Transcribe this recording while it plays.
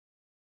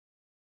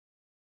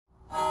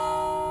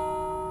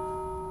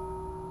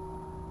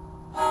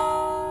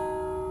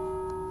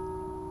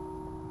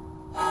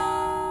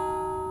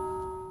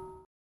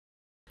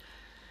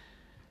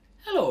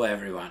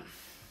everyone.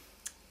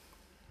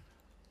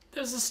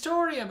 There's a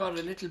story about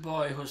a little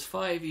boy whose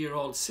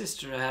 5-year-old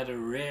sister had a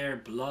rare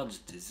blood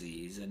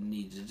disease and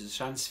needed a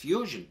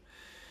transfusion.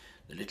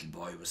 The little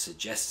boy was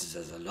suggested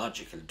as a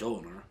logical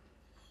donor.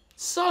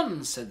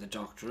 "Son," said the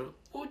doctor,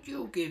 "would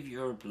you give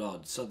your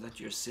blood so that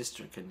your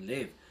sister can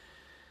live?"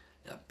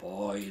 The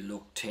boy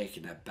looked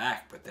taken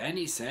aback, but then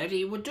he said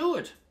he would do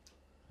it.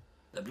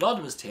 The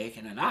blood was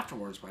taken, and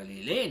afterwards, while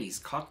he lay in his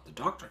cot, the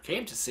doctor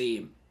came to see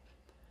him.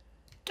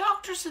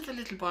 "Doctor," said the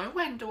little boy,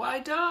 "when do I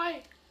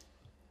die?"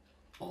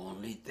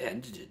 Only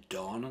then did it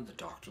dawn on the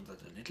doctor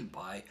that the little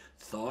boy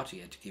thought he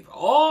had to give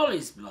all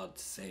his blood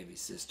to save his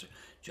sister,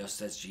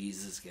 just as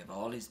Jesus gave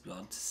all his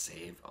blood to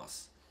save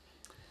us.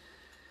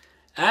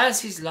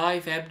 As his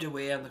life ebbed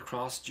away on the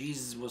cross,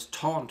 Jesus was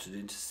taunted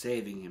into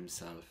saving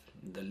himself.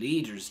 The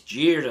leaders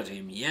jeered at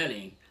him,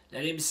 yelling,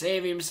 "Let him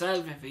save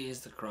himself if he is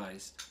the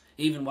Christ."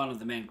 Even one of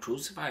the men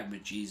crucified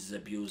with Jesus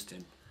abused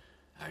him.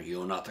 "Are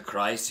you not the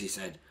Christ?" he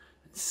said.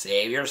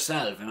 "Save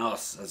yourself and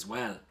us as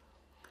well."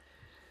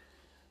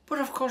 But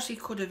of course he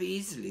could have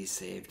easily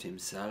saved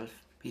himself.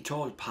 He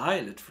told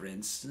Pilate, for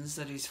instance,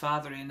 that his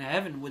Father in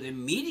heaven would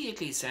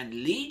immediately send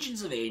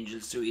legions of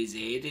angels to his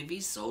aid if he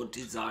so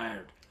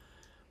desired.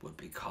 But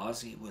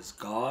because he was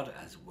God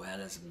as well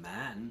as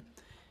man,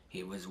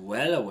 he was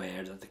well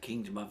aware that the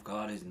kingdom of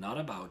God is not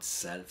about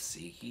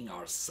self-seeking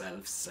or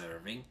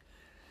self-serving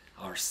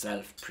or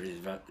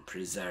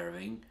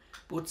self-preserving,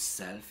 but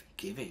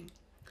self-giving.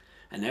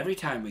 And every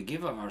time we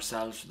give of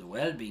ourselves for the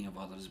well-being of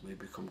others, we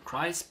become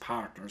Christ's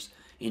partners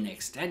in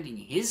extending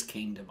his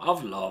kingdom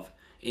of love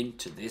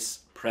into this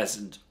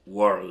present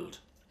world.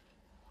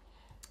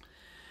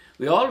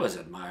 We always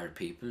admire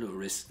people who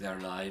risk their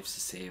lives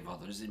to save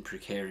others in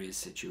precarious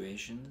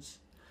situations.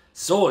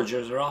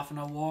 Soldiers are often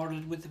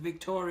awarded with the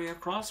Victoria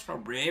Cross for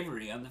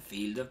bravery on the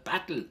field of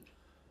battle.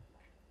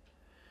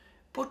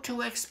 But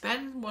to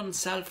expend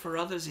oneself for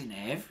others in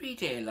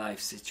everyday life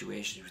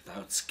situations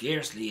without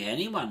scarcely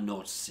anyone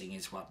noticing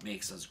is what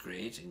makes us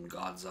great in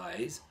God's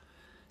eyes.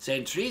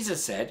 St. Teresa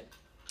said,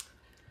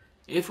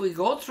 "If we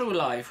go through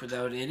life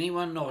without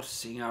anyone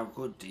noticing our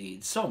good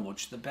deeds, so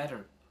much the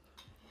better."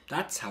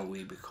 That's how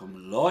we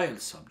become loyal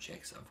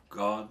subjects of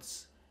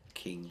God's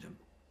kingdom.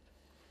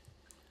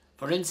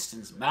 For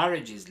instance,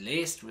 marriage is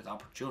laced with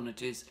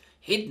opportunities,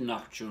 hidden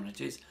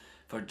opportunities,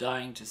 for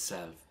dying to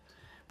self.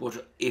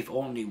 But if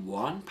only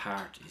one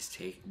partner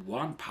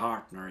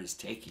is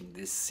taking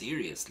this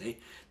seriously,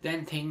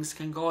 then things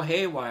can go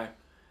haywire.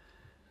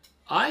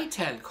 I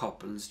tell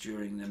couples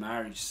during the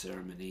marriage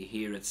ceremony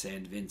here at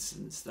St.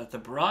 Vincent's that the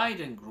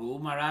bride and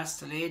groom are asked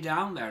to lay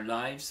down their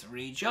lives for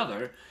each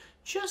other,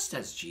 just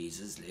as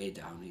Jesus laid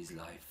down his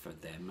life for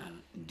them,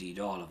 and indeed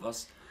all of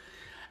us.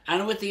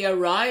 And with the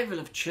arrival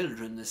of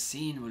children, the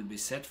scene will be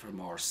set for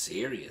more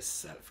serious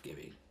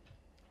self-giving.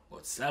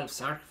 But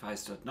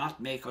self-sacrifice does not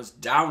make us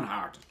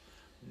downhearted,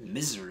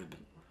 miserable.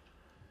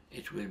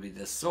 It will be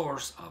the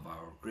source of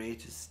our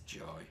greatest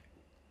joy.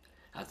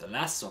 At the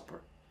Last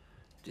Supper,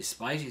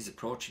 despite his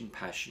approaching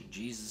passion,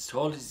 Jesus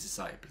told his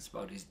disciples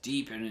about his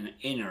deep and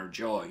inner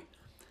joy.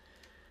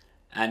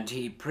 And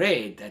he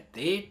prayed that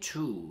they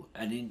too,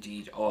 and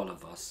indeed all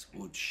of us,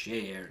 would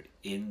share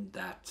in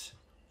that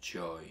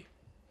joy.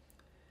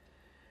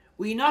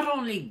 We not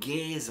only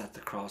gaze at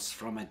the cross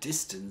from a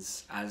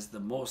distance, as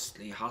the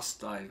mostly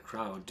hostile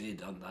crowd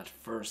did on that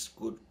first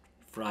Good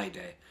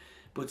Friday,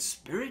 but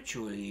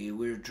spiritually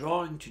we're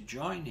drawing to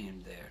join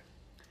him there.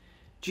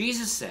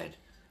 Jesus said,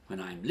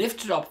 "When I'm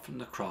lifted up from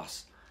the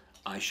cross,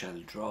 I shall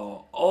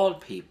draw all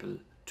people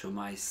to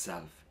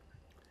myself."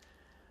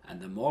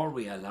 And the more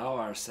we allow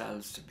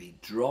ourselves to be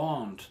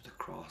drawn to the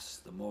cross,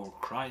 the more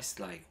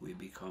Christ-like we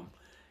become.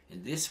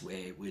 In this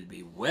way, we'll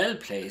be well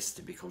placed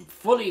to become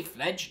fully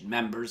fledged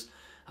members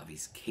of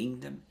his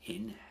kingdom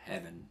in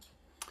heaven.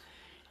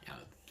 Now,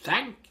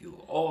 thank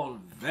you all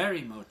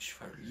very much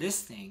for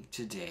listening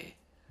today,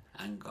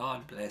 and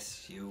God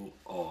bless you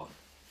all.